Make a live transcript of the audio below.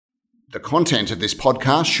The content of this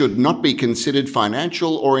podcast should not be considered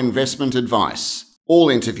financial or investment advice. All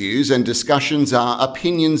interviews and discussions are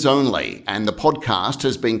opinions only, and the podcast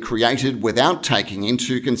has been created without taking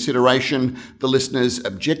into consideration the listener's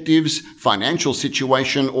objectives, financial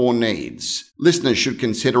situation, or needs. Listeners should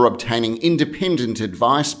consider obtaining independent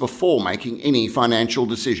advice before making any financial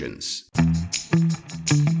decisions.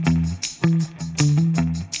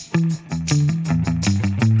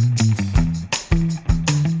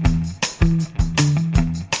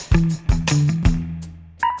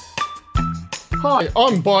 Hi,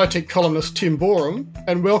 I'm biotech columnist Tim Boreham,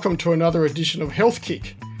 and welcome to another edition of Health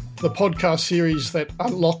Kick, the podcast series that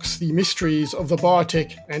unlocks the mysteries of the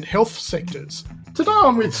biotech and health sectors. Today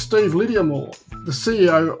I'm with Steve Lydeamore, the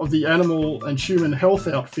CEO of the animal and human health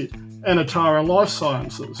outfit Anatara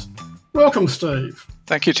Lifesciences. Welcome, Steve.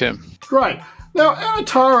 Thank you, Tim. Great. Now,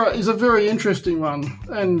 Anatara is a very interesting one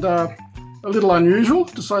and a little unusual,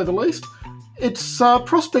 to say the least. Its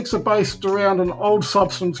prospects are based around an old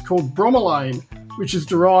substance called bromelain, which is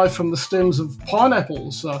derived from the stems of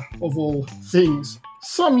pineapples, of all things.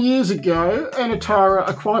 Some years ago, Anatara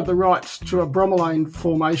acquired the rights to a bromelain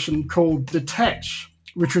formation called detach,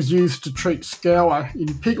 which was used to treat scour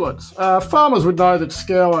in piglets. Farmers would know that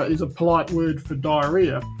scour is a polite word for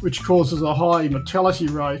diarrhoea, which causes a high mortality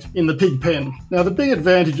rate in the pig pen. Now, the big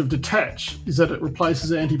advantage of detach is that it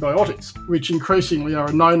replaces antibiotics, which increasingly are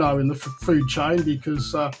a no-no in the food chain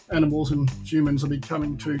because animals and humans are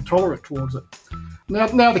becoming too tolerant towards it.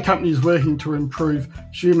 Now the company is working to improve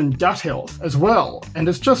human gut health as well, and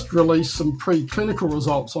has just released some preclinical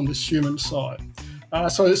results on this human side.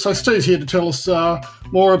 So Steve's here to tell us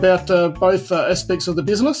more about both aspects of the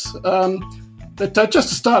business. But just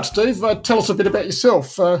to start, Steve, tell us a bit about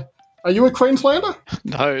yourself. Are you a Queenslander?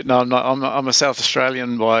 No, I'm not. I'm a South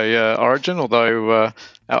Australian by origin, although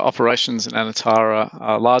our operations in Anatara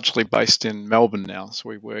are largely based in Melbourne now. So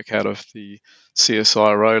we work out of the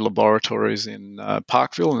CSIRO laboratories in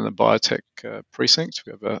Parkville in the biotech precinct.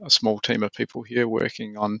 We have a small team of people here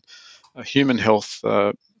working on a human health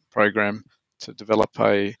program to develop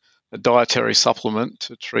a dietary supplement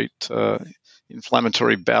to treat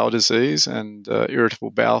inflammatory bowel disease and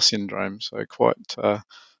irritable bowel syndrome. So quite a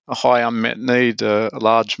high unmet need, a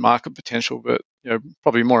large market potential, but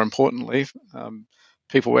probably more importantly,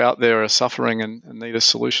 people out there are suffering and need a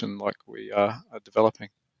solution like we are developing.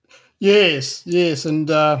 Yes,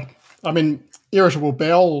 and irritable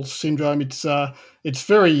bowel syndrome. It's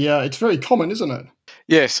very common, isn't it?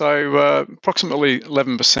 Yeah, so approximately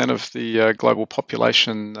 11% of the global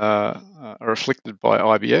population are afflicted by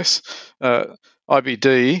IBS.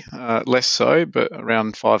 IBD, less so, but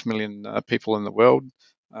around 5 million people in the world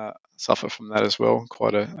suffer from that as well.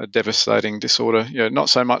 Quite a devastating disorder. Not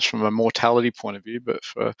so much from a mortality point of view, but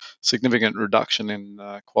for a significant reduction in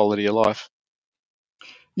quality of life.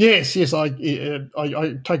 Yes, I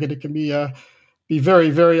take it can be very,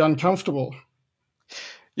 very uncomfortable.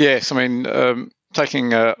 Yes, taking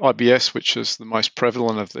IBS, which is the most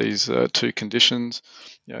prevalent of these two conditions,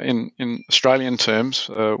 in Australian terms,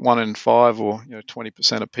 1 in 5 or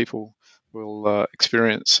 20% of people will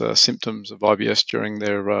experience symptoms of IBS during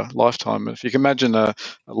their lifetime. And if you can imagine a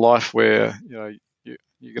life where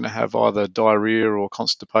you're going to have either diarrhea or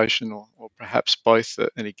constipation or perhaps both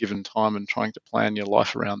at any given time, and trying to plan your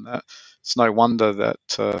life around that, it's no wonder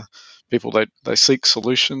that people, they seek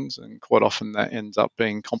solutions, and quite often that ends up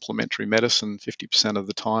being complementary medicine 50% of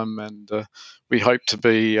the time. And we hope to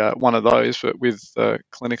be one of those, but with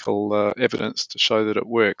clinical evidence to show that it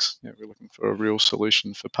works. We're looking for a real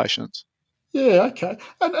solution for patients. Yeah, okay.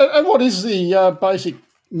 And what is the basic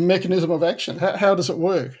mechanism of action? How does it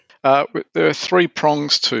work? There are 3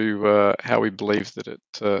 prongs to how we believe that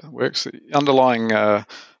it works. The underlying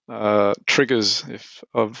triggers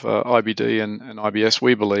of IBD and IBS,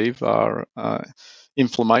 we believe, are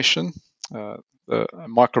inflammation, the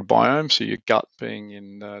microbiome, so your gut being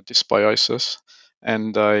in dysbiosis,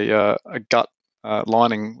 and a gut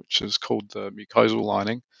lining, which is called the mucosal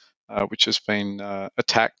lining, which has been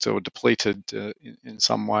attacked or depleted in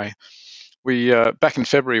some way. We back in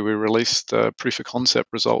February, we released proof of concept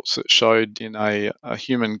results that showed in a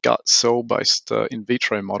human gut cell-based in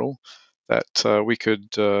vitro model that we could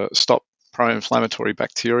stop pro-inflammatory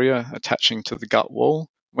bacteria attaching to the gut wall.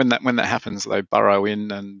 When that happens, they burrow in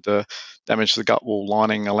and damage the gut wall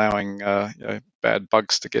lining, allowing bad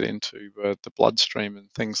bugs to get into the bloodstream and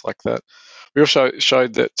things like that. We also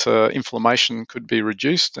showed that inflammation could be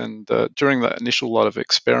reduced, and during that initial lot of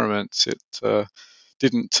experiments, it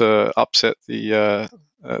didn't upset the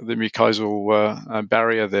mucosal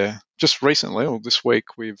barrier there. Just recently, or this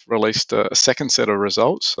week, we've released a second set of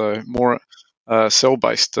results, so more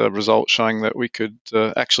cell-based results showing that we could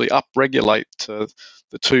actually upregulate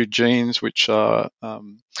the two genes which are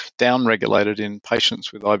downregulated in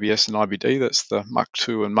patients with IBS and IBD. That's the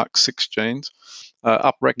MUC2 and MUC6 genes.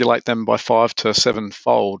 Upregulate them by 5 to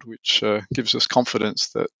 7-fold, which gives us confidence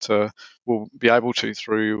that we'll be able to,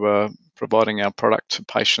 through providing our product to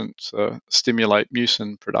patients, stimulate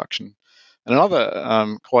mucin production. And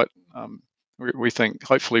another we think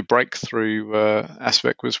hopefully breakthrough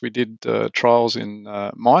aspect was we did trials in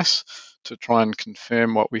mice to try and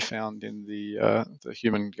confirm what we found in the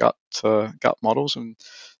human gut models, and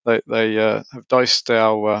they have dosed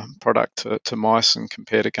our product to mice and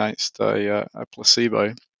compared against a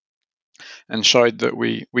placebo, and showed that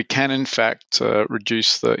we can in fact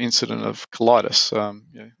reduce the incidence of colitis.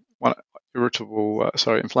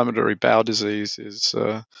 Inflammatory bowel disease is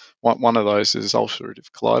one of those is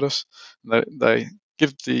ulcerative colitis. They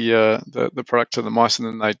give the product to the mice, and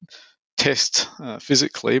then they test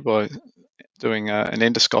physically by doing an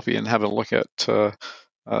endoscopy and have a look at the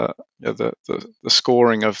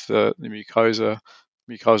scoring of the mucosal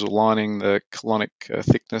lining, the colonic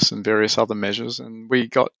thickness, and various other measures. And we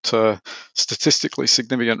got statistically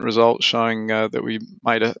significant results showing that we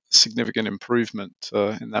made a significant improvement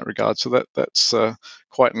in that regard. So that's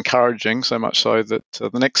quite encouraging, so much so that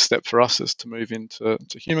the next step for us is to move into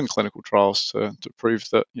human clinical trials to prove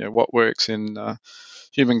that what works in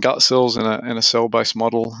human gut cells in a cell-based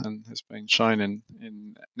model and has been shown in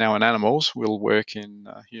animals will work in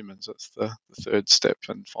humans. That's the third step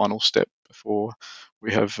and final step before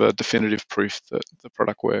we have definitive proof that the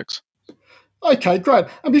product works. Okay, great.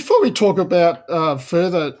 And before we talk about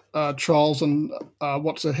further trials and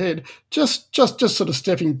what's ahead, just sort of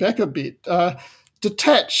stepping back a bit,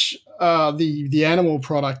 Detach, the animal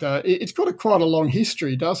product, it's got quite a long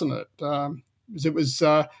history, doesn't it? It was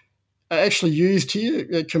actually used here,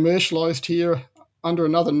 commercialised here under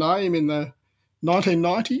another name in the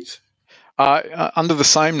 1990s? Under the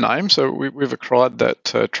same name, so we've acquired that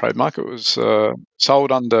trademark. It was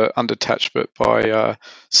sold under Detach, but by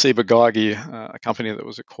Ciba-Geigy, a company that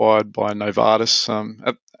was acquired by Novartis.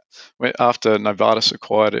 After Novartis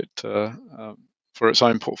acquired it for its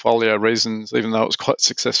own portfolio reasons, even though it was quite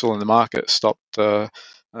successful in the market, stopped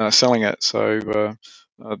selling it. So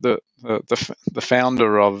the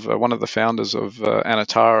founder of one of the founders of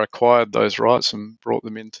Anatara acquired those rights and brought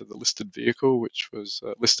them into the listed vehicle, which was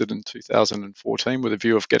listed in 2014 with a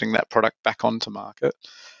view of getting that product back onto market.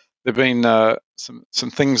 There've been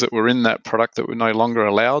some things that were in that product that were no longer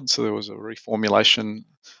allowed, so there was a reformulation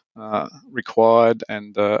required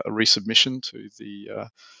and a resubmission to the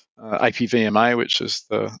APVMA, which is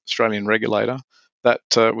the Australian regulator. That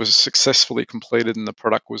was successfully completed, and the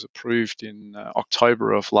product was approved in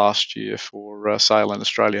October of last year for sale in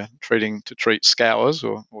Australia, to treat scours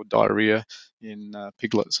or diarrhea in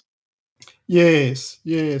piglets. Yes.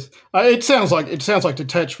 It sounds like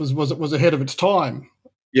Detach was ahead of its time.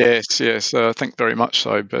 Yes, I think very much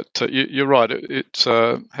so. But you're right. It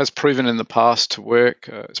has proven in the past to work.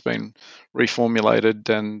 It's been reformulated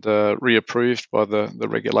and reapproved by the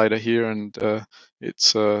regulator here, and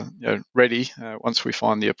it's ready once we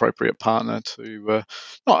find the appropriate partner to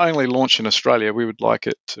not only launch in Australia. We would like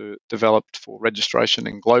it to develop for registration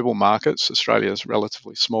in global markets. Australia is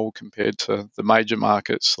relatively small compared to the major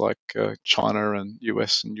markets like China and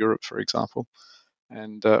US and Europe, for example.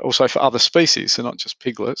 And also for other species, so not just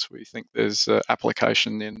piglets. We think there's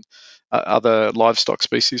application in other livestock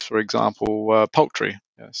species, for example, poultry.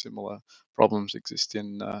 Similar problems exist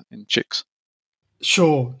in chicks.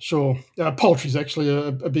 Sure. Poultry is actually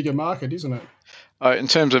a bigger market, isn't it? In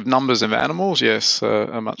terms of numbers of animals, yes,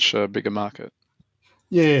 a much bigger market.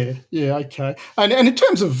 Yeah, okay. And in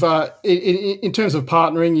terms of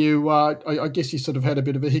partnering, you I guess you sort of had a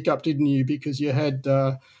bit of a hiccup, didn't you? Because you had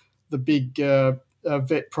the big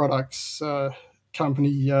vet products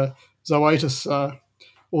company Zoetis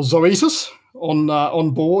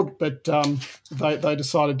on board, but they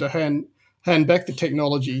decided to hand back the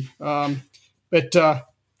technology. But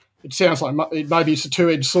it sounds like maybe it's a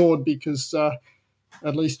two-edged sword, because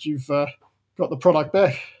at least you've got the product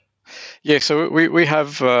back. Yeah, so we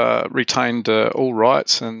have retained all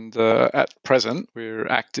rights, and at present we're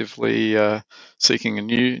actively seeking a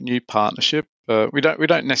new partnership. We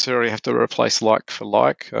don't necessarily have to replace like for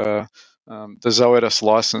like. The Zoetis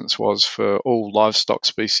license was for all livestock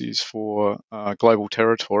species for global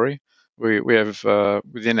territory. We have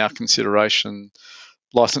within our consideration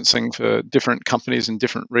licensing for different companies in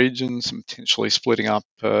different regions and potentially splitting up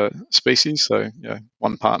species. So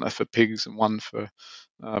one partner for pigs and one for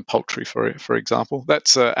poultry, for example.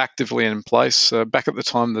 That's actively in place. Back at the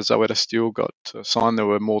time the Zoetis deal got signed, there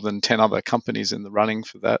were more than 10 other companies in the running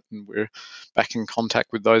for that, and we're back in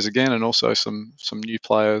contact with those again, and also some new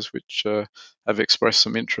players which have expressed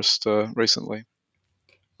some interest recently.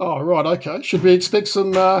 Oh, right, okay. Should we expect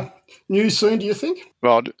some news soon, do you think?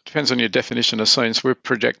 Well, it depends on your definition of soon. So we've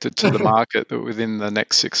projected to the market that within the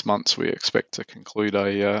next 6 months we expect to conclude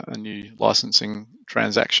a new licensing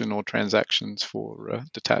transaction or transactions for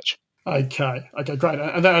Detach. Okay, great.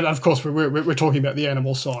 And of course, we're talking about the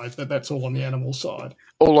animal side. That's all on the animal side.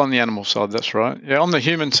 All on the animal side, that's right. Yeah, on the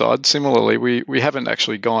human side, similarly, we haven't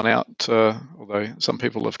actually gone out, although some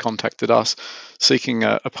people have contacted us seeking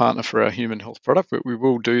a partner for our human health product, but we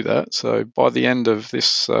will do that. So by the end of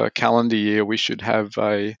this calendar year, we should have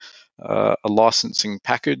a licensing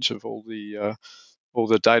package of all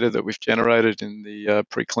the data that we've generated in the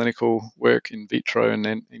preclinical work in vitro and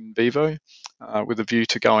in vivo, with a view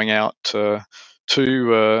to going out to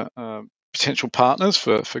potential partners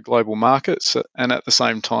for global markets, and at the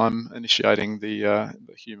same time initiating the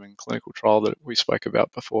human clinical trial that we spoke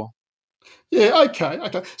about before. Yeah,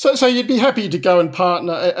 okay. So you'd be happy to go and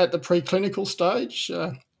partner at the preclinical stage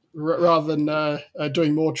rather than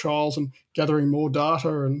doing more trials and gathering more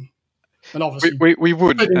data and obviously we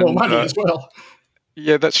would spending more money as well.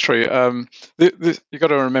 Yeah, that's true. You've got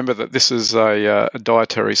to remember that this is a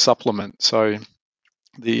dietary supplement. So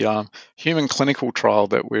the human clinical trial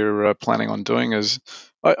that we're planning on doing is,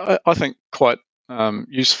 I think, quite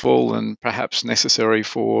useful and perhaps necessary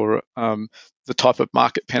for the type of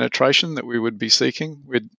market penetration that we would be seeking.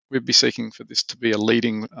 We'd be seeking for this to be a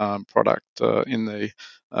leading product in the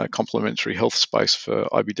complementary health space for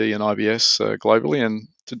IBD and IBS globally. And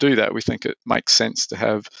to do that, we think it makes sense to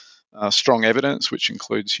have strong evidence, which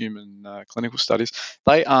includes human clinical studies.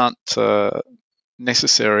 They aren't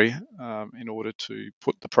necessary in order to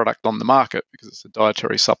put the product on the market because it's a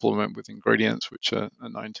dietary supplement with ingredients which are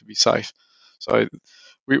known to be safe. So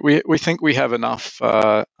we think we have enough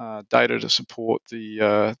data to support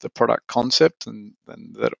the product concept, and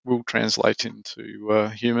that will translate into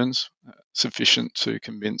humans, sufficient to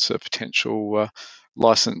convince a potential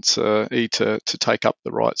licensee to take up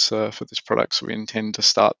the rights for this product. So we intend to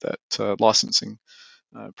start that licensing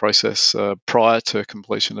process prior to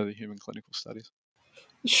completion of the human clinical studies.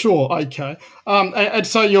 Sure. Okay. And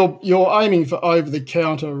so you're aiming for over the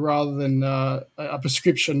counter rather than a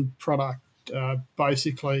prescription product,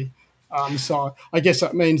 basically. So I guess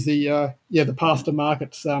that means the path to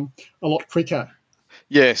market's a lot quicker.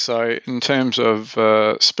 Yeah. So in terms of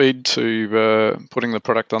speed to putting the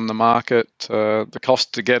product on the market, the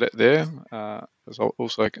cost to get it there is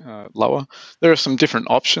also lower. There are some different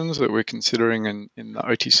options that we're considering in the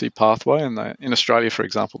OTC pathway, and in Australia, for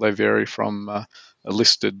example, they vary from a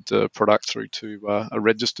listed product through to a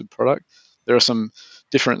registered product. There are some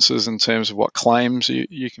differences in terms of what claims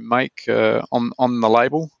you can make on the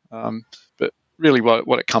label, but really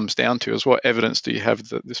what it comes down to is what evidence do you have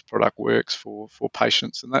that this product works for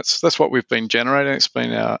patients, and that's what we've been generating. It's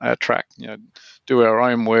been our track, do our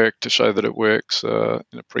own work to show that it works in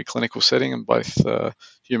a preclinical setting in both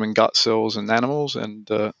human gut cells and animals, and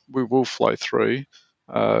we will flow through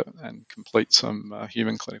and complete some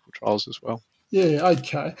human clinical trials as well. Yeah,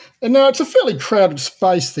 okay. And now it's a fairly crowded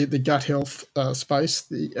space, the gut health space,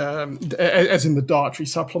 as in the dietary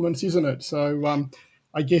supplements, isn't it? So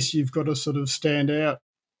I guess you've got to sort of stand out.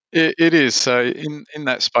 It is. So in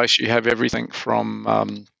that space, you have everything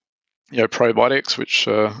from probiotics, which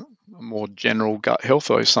are more general gut health,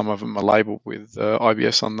 though some of them are labelled with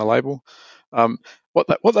IBS on the label.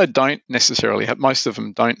 What they don't necessarily have, most of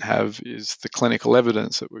them don't have, is the clinical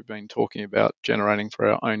evidence that we've been talking about generating for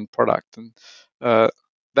our own product, and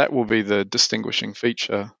that will be the distinguishing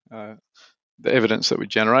feature, the evidence that we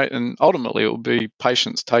generate, and ultimately it will be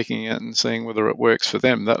patients taking it and seeing whether it works for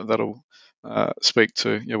them. That'll speak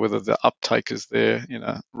to whether the uptake is there in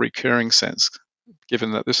a recurring sense,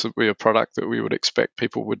 given that this would be a product that we would expect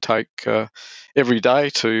people would take every day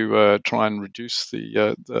to try and reduce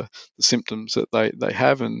the symptoms that they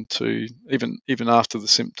have, and to even after the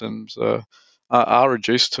symptoms are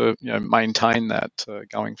reduced, to maintain that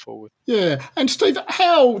going forward. Yeah, and Steve,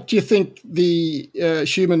 how do you think the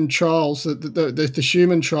human trials, the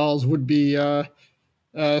human trials, would be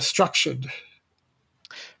structured?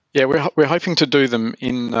 Yeah, we're hoping to do them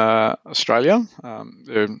in Australia.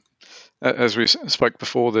 As we spoke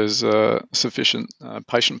before, there's a sufficient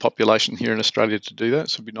patient population here in Australia to do that,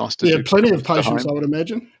 so it'd be nice to do plenty of patients, I would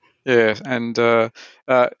imagine. Yeah, and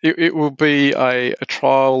it will be a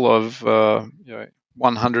trial of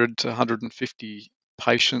 100 to 150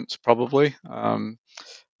 patients probably,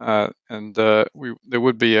 and there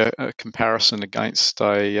would be a comparison against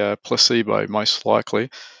a placebo, most likely.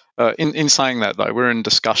 In saying that, though, we're in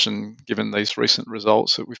discussion, given these recent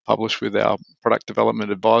results that we've published with our Product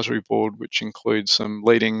Development Advisory Board, which includes some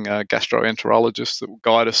leading gastroenterologists that will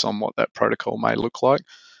guide us on what that protocol may look like.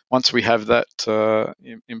 Once we have that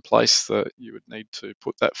in place, you would need to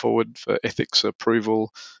put that forward for ethics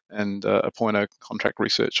approval and appoint a contract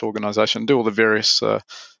research organisation, do all the various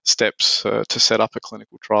steps to set up a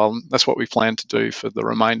clinical trial. And that's what we plan to do for the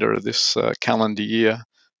remainder of this calendar year,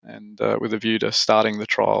 and with a view to starting the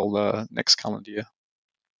trial next calendar year.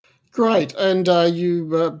 Great. And are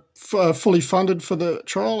you fully funded for the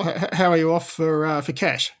trial? How are you off for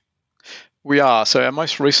cash? We are. So our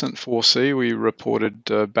most recent 4C, we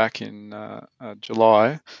reported back in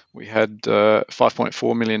July, we had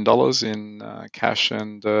 $5.4 million in cash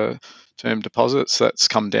and term deposits. That's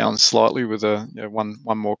come down slightly with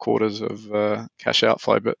one more quarters of cash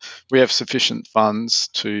outflow, but we have sufficient funds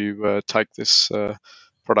to take this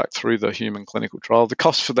product through the human clinical trial. The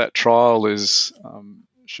cost for that trial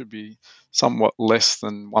should be somewhat less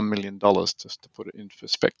than $1 million, just to put it in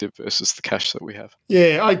perspective, versus the cash that we have.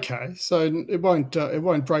 Yeah, okay. So it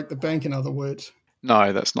won't break the bank, in other words.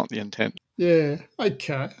 No, that's not the intent. Yeah,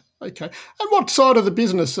 okay. And what side of the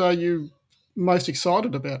business are you most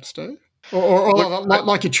excited about, Steve? Or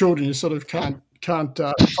like your children, you sort of can't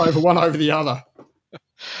favour one over the other.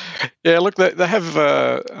 Yeah, look, they have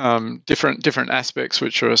different aspects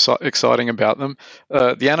which are exciting about them.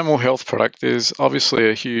 The animal health product is obviously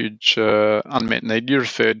a huge unmet need. You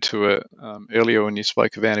referred to it earlier when you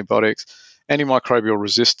spoke of antibiotics. Antimicrobial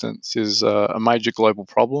resistance is a major global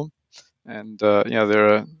problem, and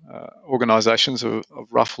there are organisations of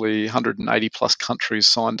roughly 180 plus countries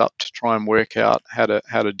signed up to try and work out how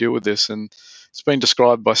to deal with this. And it's been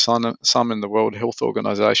described by some in the World Health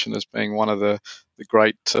Organization as being one of the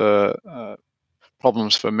great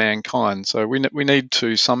problems for mankind. So we need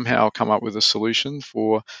to somehow come up with a solution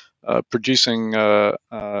for producing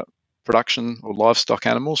production or livestock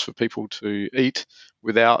animals for people to eat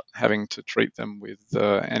without having to treat them with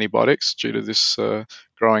antibiotics due to this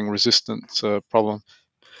growing resistance problem.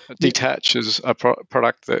 Detach is a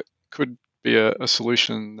product that could be a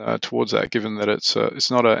solution towards that, given that it's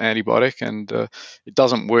not an antibiotic and it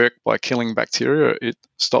doesn't work by killing bacteria. It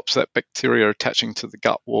stops that bacteria attaching to the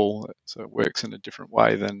gut wall, so it works in a different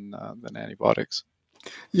way than antibiotics.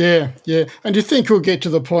 Yeah. And do you think we'll get to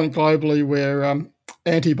the point globally where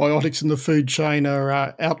antibiotics in the food chain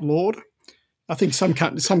are outlawed? I think some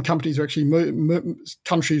companies are actually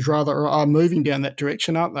countries are moving down that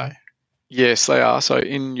direction, aren't they? Yes, they are. So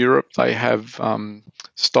in Europe, they have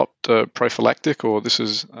stopped prophylactic, or this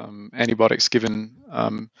is antibiotics given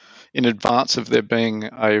in advance of there being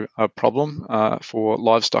a problem for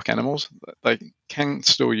livestock animals. They can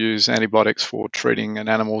still use antibiotics for treating an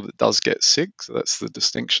animal that does get sick. So that's the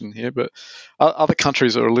distinction here. But other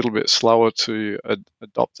countries are a little bit slower to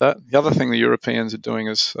adopt that. The other thing the Europeans are doing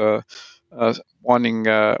is winding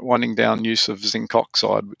down use of zinc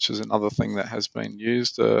oxide, which is another thing that has been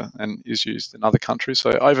used and is used in other countries.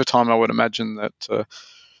 So over time, I would imagine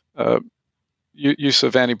that use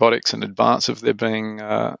of antibiotics in advance of there being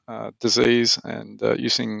disease and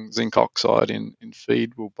using zinc oxide in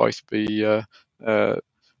feed will both be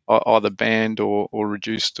either banned or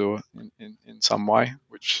reduced or in some way,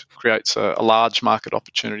 which creates a large market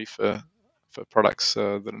opportunity for products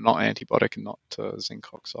that are not antibiotic and not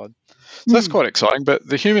zinc oxide. So that's quite exciting. But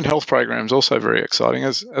the human health program is also very exciting.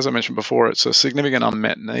 As I mentioned before, it's a significant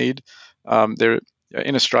unmet need.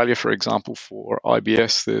 In Australia, for example, for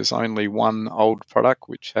IBS, there's only one old product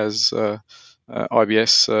which has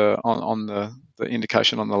IBS on the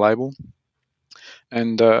indication on the label.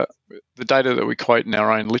 And the data that we quote in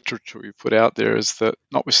our own literature we put out there is that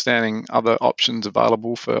notwithstanding other options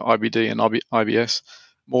available for IBD and IBS,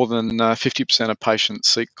 more than 50% of patients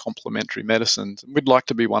seek complementary medicines. We'd like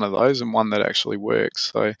to be one of those and one that actually works.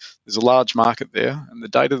 So there's a large market there, and the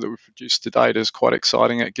data that we've produced to date is quite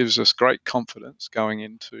exciting. It gives us great confidence going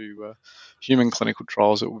into human clinical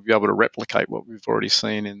trials that we'll be able to replicate what we've already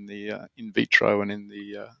seen in the in vitro and in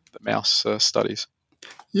the mouse studies.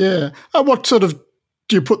 Yeah. What sort of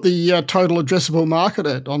do you put the total addressable market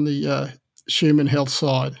at on the human health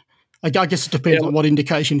side? I guess it depends on what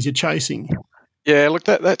indications you're chasing. Yeah, look,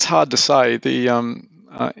 that's hard to say. The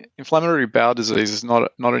inflammatory bowel disease is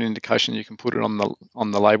not an indication you can put it on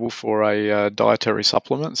the label for a dietary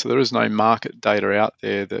supplement. So there is no market data out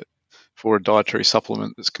there that for a dietary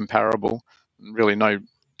supplement that's comparable, and really no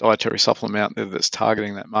dietary supplement out there that's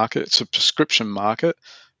targeting that market. It's a prescription market.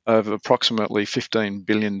 of approximately $15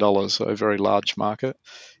 billion, so a very large market.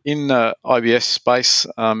 In IBS space,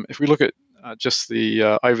 if we look at just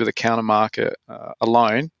the over-the-counter market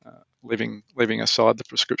alone, leaving aside the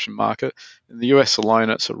prescription market, in the US alone,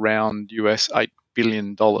 it's around US $8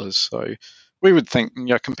 billion. So we would think,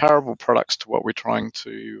 comparable products to what we're trying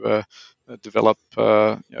to develop.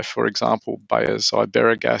 For example, Bayer's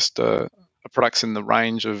Iberogast, are products in the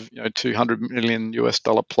range of $200 million US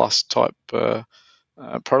dollar plus type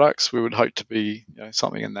products. We would hope to be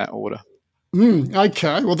something in that order.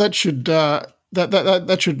 Okay, well that should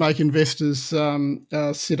that should make investors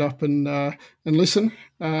sit up and listen.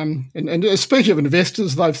 And speaking of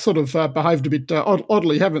investors, they've sort of behaved a bit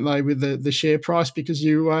oddly, haven't they, with the share price? Because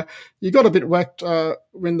you got a bit whacked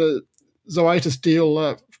when the Zoetis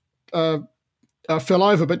deal fell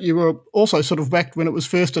over, but you were also sort of whacked when it was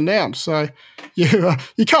first announced. So you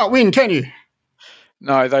can't win, can you?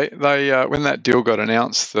 No, they when that deal got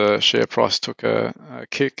announced, the share price took a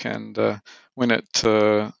kick, and when it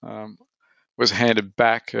was handed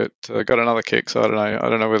back, it got another kick. So I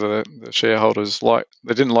don't know whether the shareholders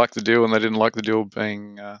they didn't like the deal, and they didn't like the deal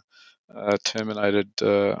being terminated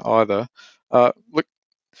either. Look,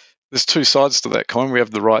 there's two sides to that coin. We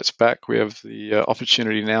have the rights back. We have the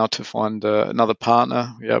opportunity now to find another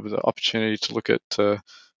partner. We have the opportunity to look at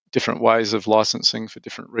different ways of licensing for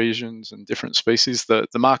different regions and different species. The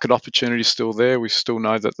market opportunity is still there. We still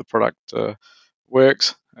know that the product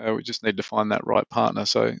works. We just need to find that right partner.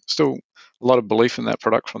 So still a lot of belief in that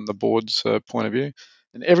product from the board's point of view.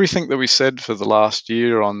 And everything that we said for the last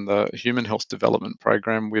year on the human health development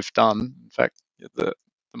program, we've done. In fact, the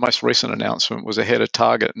most recent announcement was ahead of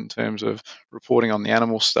target in terms of reporting on the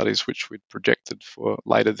animal studies, which we'd projected for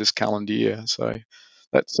later this calendar year. So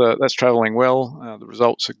that's travelling well. The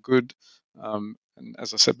results are good. And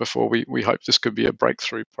as I said before, we hope this could be a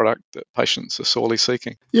breakthrough product that patients are sorely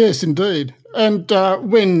seeking. Yes, indeed. And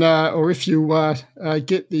when or if you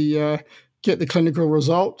get the clinical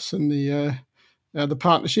results and the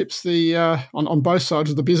partnerships, on both sides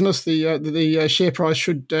of the business, the share price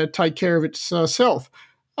should take care of itself.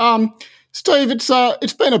 Steve,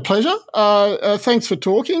 it's been a pleasure. Thanks for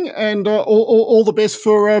talking, and all the best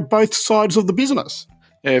for both sides of the business.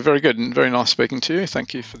 Yeah, very good, and very nice speaking to you.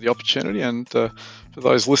 Thank you for the opportunity, and for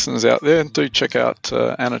those listeners out there, do check out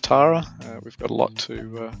Anatara. We've got a lot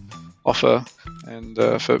to offer, and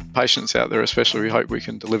for patients out there especially, we hope we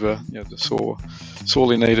can deliver the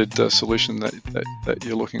sorely needed solution that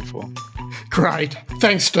you're looking for. Great.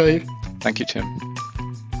 Thanks, Steve. Thank you, Tim.